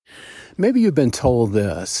Maybe you've been told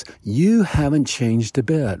this, you haven't changed a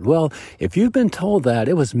bit. Well, if you've been told that,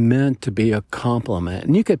 it was meant to be a compliment.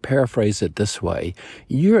 And you could paraphrase it this way,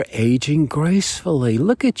 you're aging gracefully.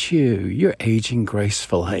 Look at you, you're aging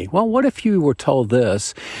gracefully. Well, what if you were told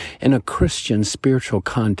this in a Christian spiritual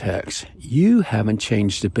context? You haven't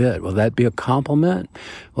changed a bit. Will that be a compliment?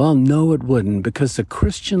 Well, no, it wouldn't, because the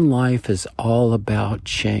Christian life is all about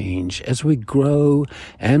change. As we grow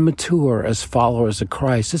and mature as followers of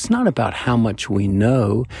Christ, it's not about how much we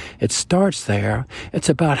know. It starts there. It's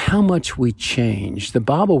about how much we change. The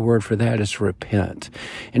Bible word for that is repent.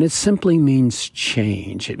 And it simply means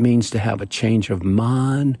change. It means to have a change of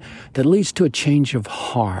mind that leads to a change of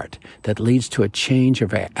heart, that leads to a change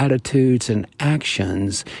of our attitudes and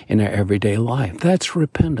actions in our everyday life. That's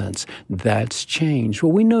repentance. That's change.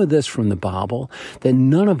 Well, we know this from the Bible, that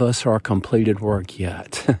none of us are a completed work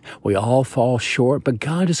yet. We all fall short, but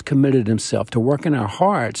God has committed himself to work in our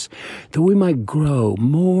hearts that we might grow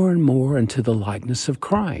more and more into the likeness of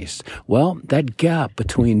Christ. Well, that gap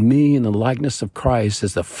between me and the likeness of Christ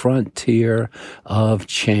is the frontier of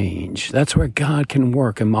change. That's where God can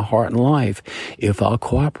work in my heart and life if I'll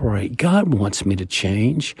cooperate. God wants me to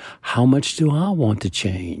change. How much do I want to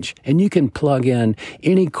change? And you can plug in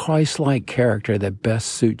any Christ-like character that best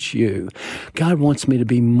suits you. God wants me to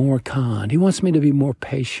be more kind. He wants me to be more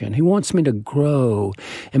patient. He wants me to grow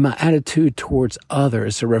in my attitude towards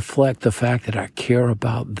others to reflect the fact that I care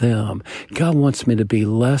about them. God wants me to be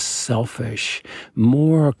less selfish,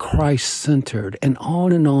 more Christ-centered, and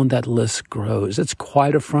on that list grows. It's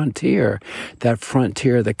quite a frontier, that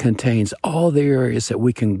frontier that contains all the areas that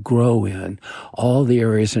we can grow in, all the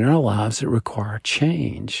areas in our lives that require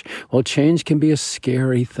change. Well, change can be a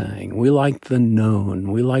scary thing. We like the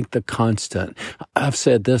known. We like the constant. I've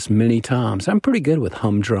said this many times. I'm pretty good with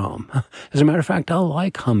humdrum. As a matter of fact, I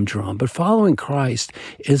like humdrum, but following Christ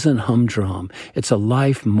isn't humdrum. It's a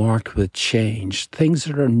life marked with change, things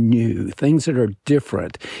that are new, things that are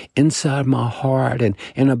different inside my heart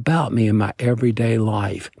and about me in my everyday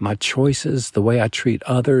life, my choices, the way I treat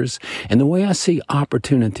others, and the way I see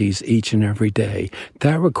opportunities each and every day.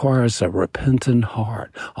 That requires a repentant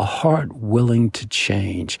heart, a heart willing to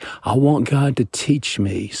change. I want God to teach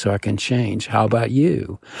me so I can change. How about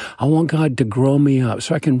you? I want God to grow me up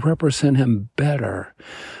so I can represent him better,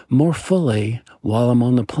 more fully while I'm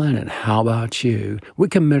on the planet. How about you? We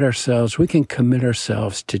can commit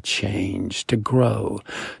ourselves to change, to grow,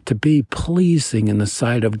 to be pleasing in the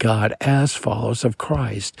sight of God as followers of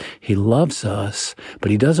Christ. He loves us,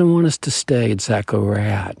 but he doesn't want us to stay exactly where we're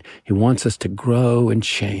at. He wants us to grow and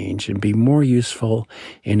change and be more useful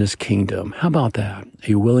in his kingdom. How about that? Are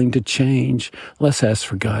you willing to change? Let's ask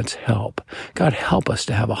for God's help. God, help us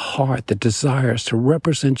to have a heart that desires to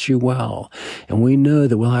represent you well. And we know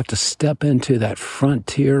that we'll have to step into that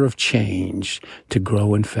frontier of change to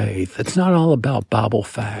grow in faith. It's not all about Bible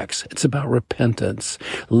facts. It's about repentance,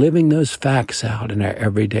 living those facts out in our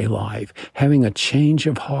everyday life, having a change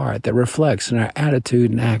of heart that reflects in our attitude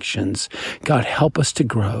and actions. God, help us to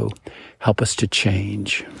grow. Help us to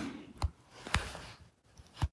change.